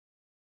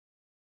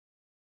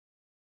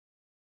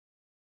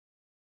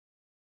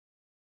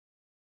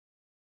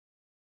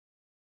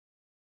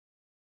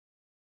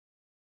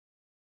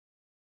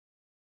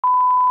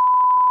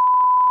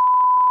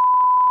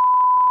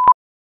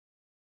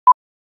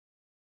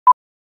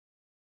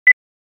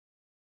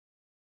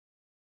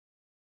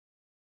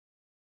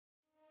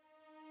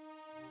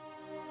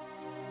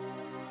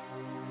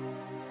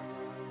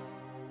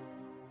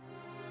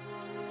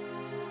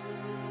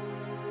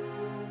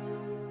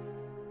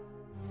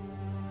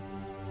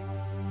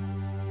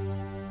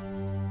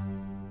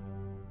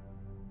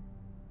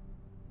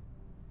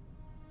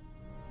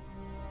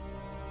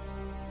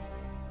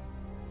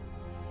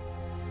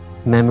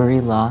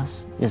Memory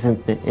loss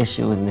isn't the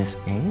issue in this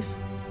case,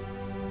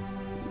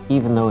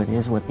 even though it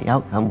is what the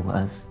outcome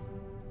was.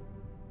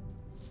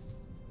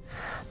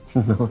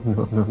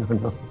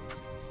 No.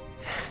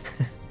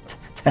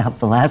 To have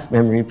the last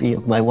memory be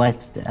of my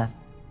wife's death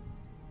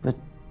would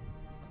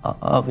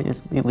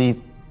obviously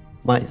leave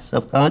my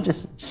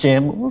subconscious in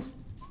shambles.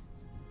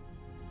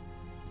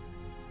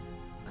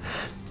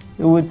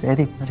 It would to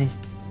anybody.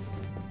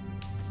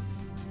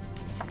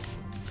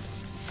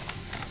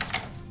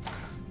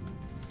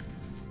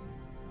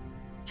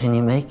 Can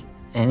you make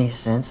any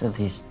sense of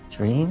these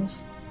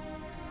dreams?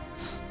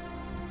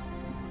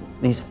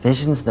 These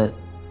visions that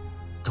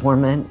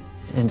torment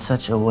in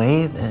such a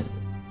way that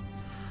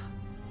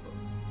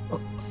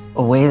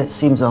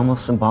seems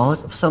almost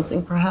symbolic of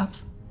something,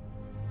 perhaps?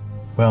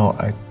 Well,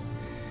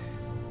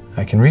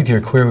 I can read here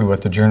clearly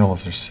what the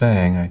journals are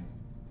saying. I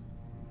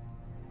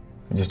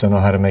just don't know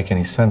how to make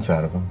any sense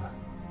out of them.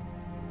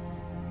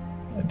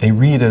 They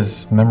read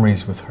as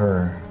memories with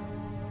her.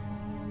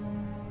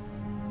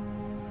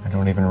 I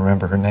don't even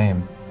remember her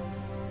name.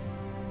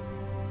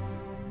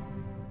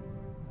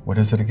 What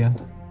is it again?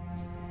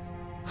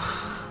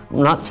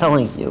 I'm not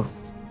telling you.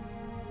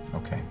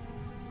 Okay.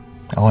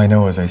 All I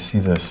know is I see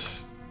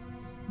this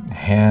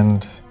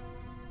hand,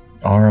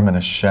 arm, and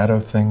a shadow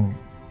thing.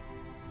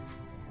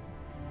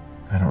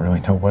 I don't really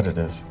know what it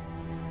is.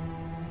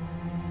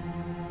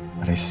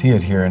 But I see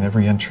it here in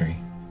every entry.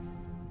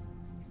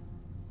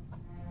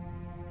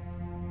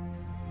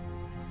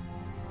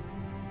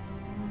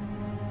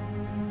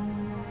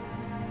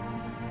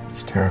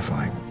 It's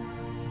terrifying.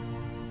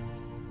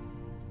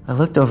 I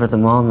looked over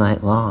them all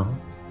night long.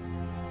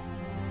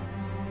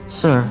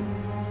 Sir,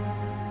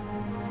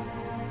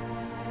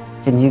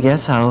 can you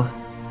guess how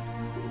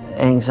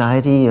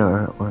anxiety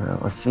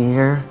or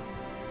fear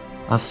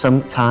of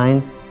some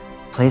kind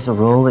plays a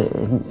role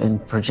in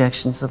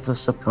projections of the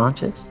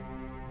subconscious?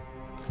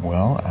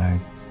 Well,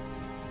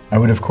 I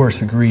would of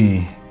course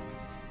agree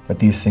that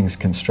these things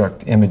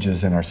construct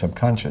images in our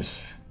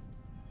subconscious.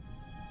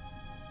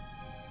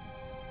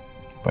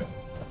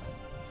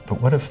 But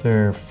what if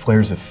they're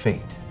flares of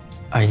fate?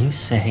 Are you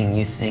saying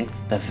you think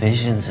the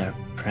visions are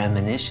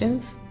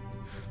premonitions?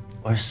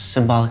 Or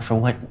symbolic for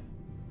what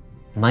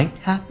might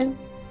happen?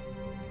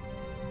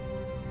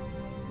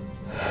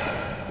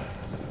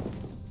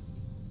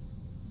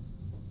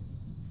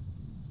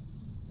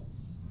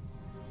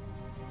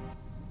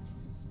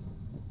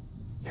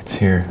 It's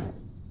here.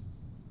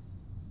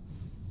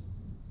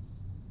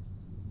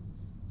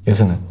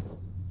 Isn't it?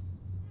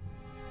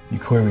 You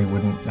clearly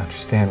wouldn't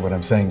understand what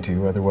I'm saying to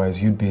you, otherwise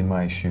you'd be in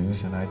my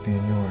shoes and I'd be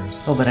in yours.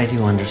 Oh, but I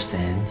do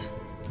understand.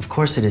 Of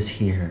course it is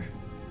here.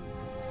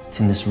 It's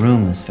in this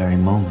room this very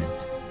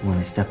moment. When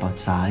I step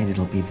outside,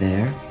 it'll be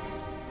there.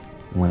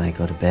 And when I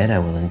go to bed, I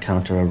will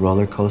encounter a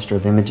roller coaster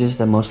of images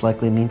that most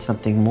likely mean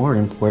something more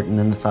important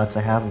than the thoughts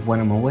I have of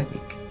when I'm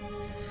awake.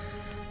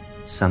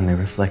 Some may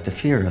reflect a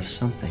fear of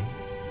something.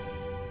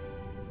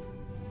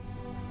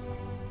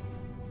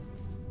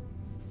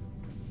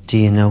 Do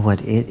you know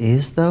what it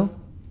is, though?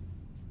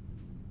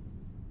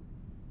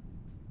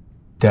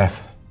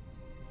 Death.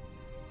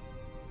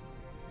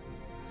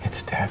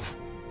 It's death.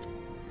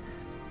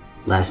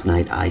 Last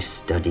night I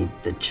studied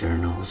the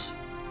journals.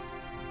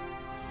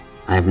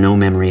 I have no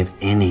memory of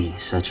any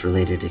such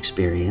related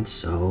experience,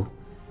 so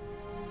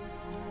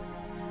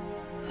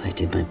I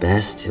did my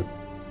best to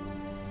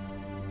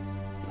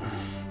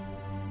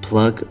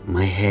plug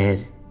my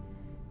head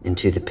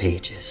into the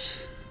pages.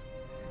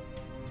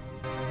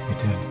 You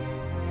did.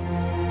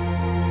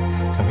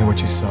 Tell me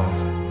what you saw.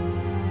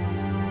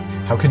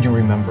 How could you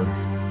remember?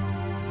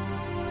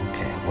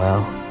 Okay,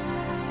 well,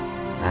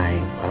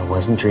 I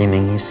wasn't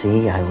dreaming, you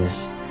see. I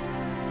was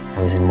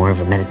in more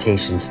of a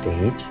meditation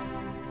stage.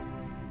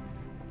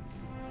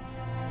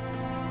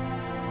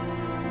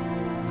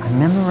 I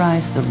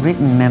memorized the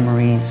written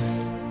memories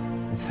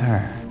with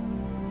her.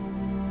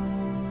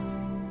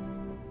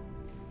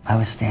 I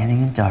was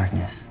standing in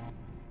darkness.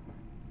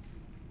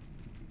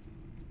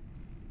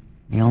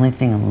 The only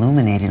thing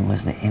illuminated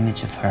was the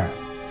image of her.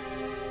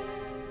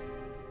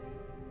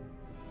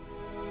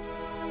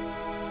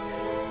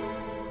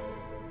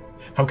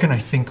 How can I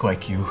think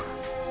like you?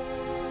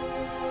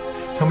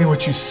 Tell me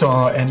what you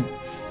saw and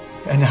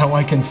how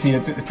I can see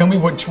it. Tell me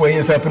which way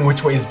is up and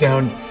which way is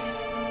down.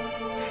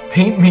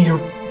 Paint me your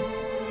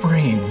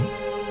brain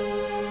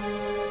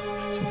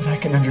so that I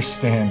can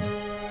understand.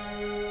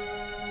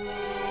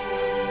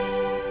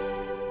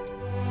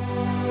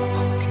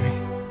 Okay?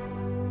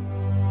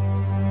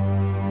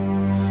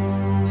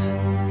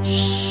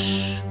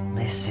 Shh,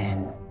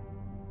 listen.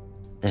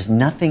 There's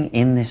nothing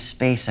in this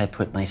space I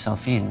put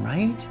myself in,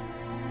 right?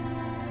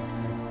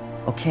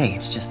 Okay,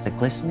 it's just the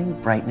glistening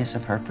brightness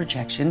of her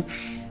projection,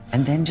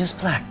 and then just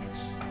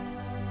blackness.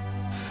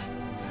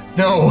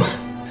 No,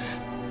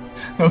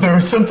 there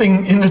is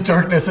something in the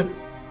darkness.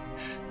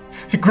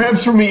 It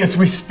grabs for me as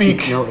we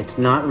speak. No, it's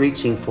not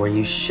reaching for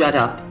you. Shut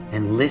up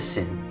and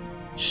listen.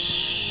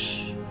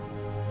 Shh.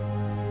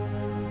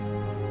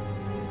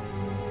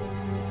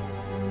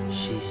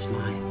 She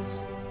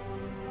smiles.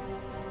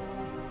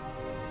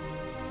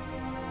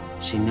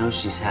 She knows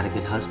she's had a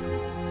good husband.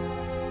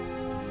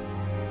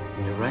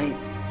 And you're right.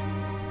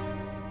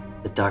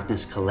 The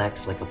darkness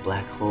collects like a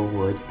black hole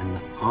would, and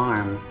the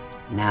arm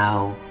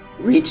now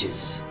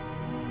reaches.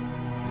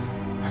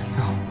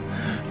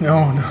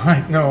 No,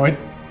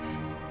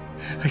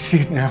 I see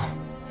it now.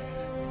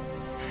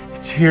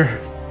 It's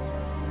here.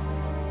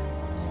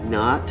 It's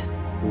not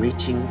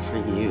reaching for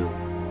you.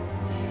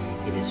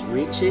 It is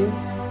reaching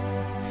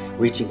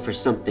for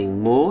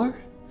something more.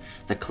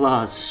 The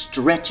claws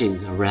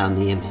stretching around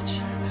the image.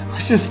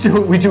 Let's just do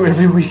what we do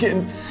every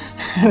weekend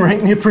and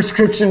write me a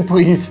prescription,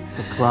 please.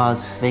 The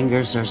claw's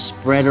fingers are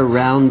spread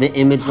around the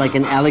image like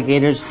an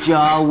alligator's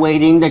jaw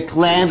waiting to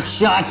clamp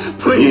shut.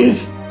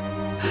 Please!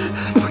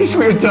 Please,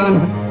 we're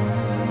done.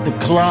 The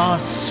claw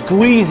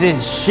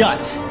squeezes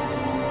shut.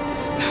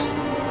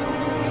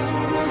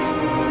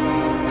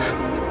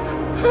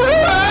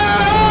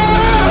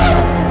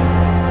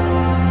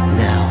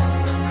 Now,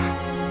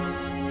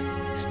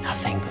 there's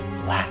nothing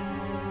but black.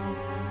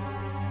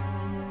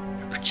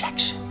 Your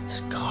projection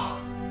is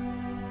gone.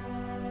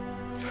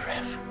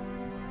 Forever.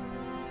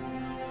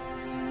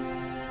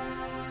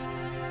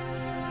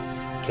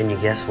 Can you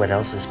guess what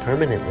else is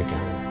permanently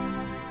gone?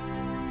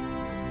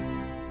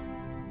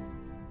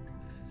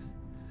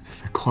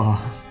 The claw.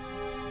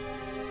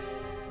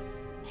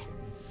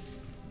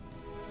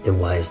 And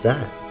why is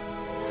that?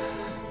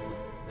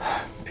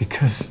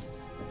 Because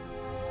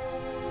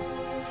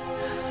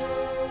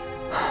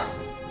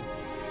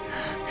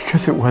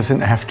it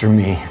wasn't after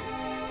me.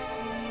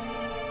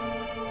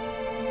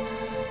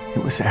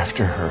 It was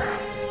after her.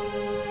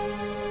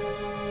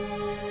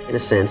 In a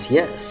sense,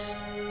 yes.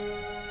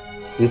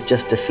 You've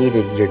just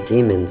defeated your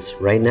demons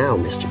right now,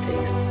 Mr.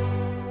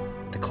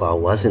 Damon. The claw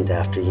wasn't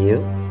after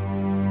you.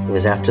 It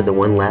was after the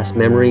one last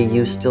memory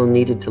you still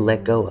needed to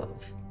let go of.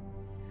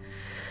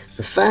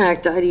 In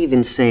fact, I'd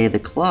even say the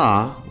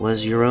claw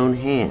was your own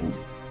hand.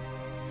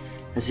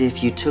 As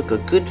if you took a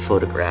good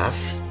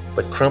photograph,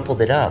 but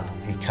crumpled it up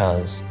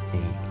because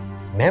the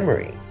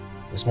memory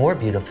was more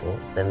beautiful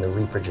than the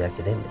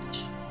reprojected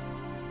image.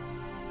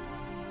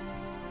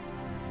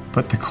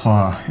 But the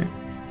claw,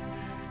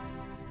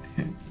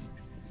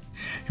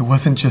 it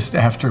wasn't just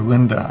after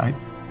Linda.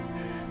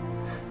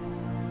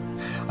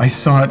 I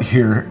saw it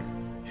here,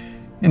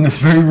 in this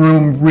very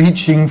room,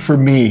 reaching for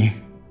me.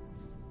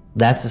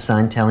 That's a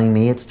sign telling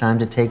me it's time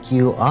to take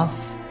you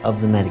off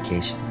of the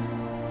medication.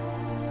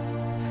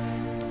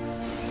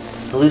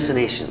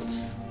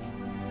 Hallucinations,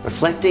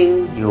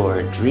 reflecting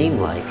your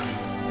dreamlike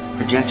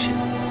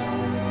projections.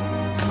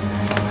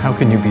 How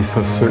can you be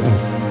so certain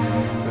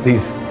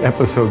these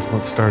episodes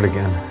won't start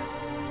again?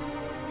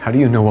 How do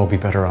you know I'll be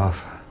better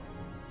off?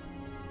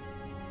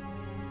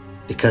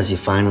 Because you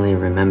finally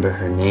remember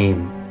her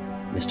name,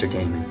 Mr.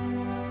 Damon.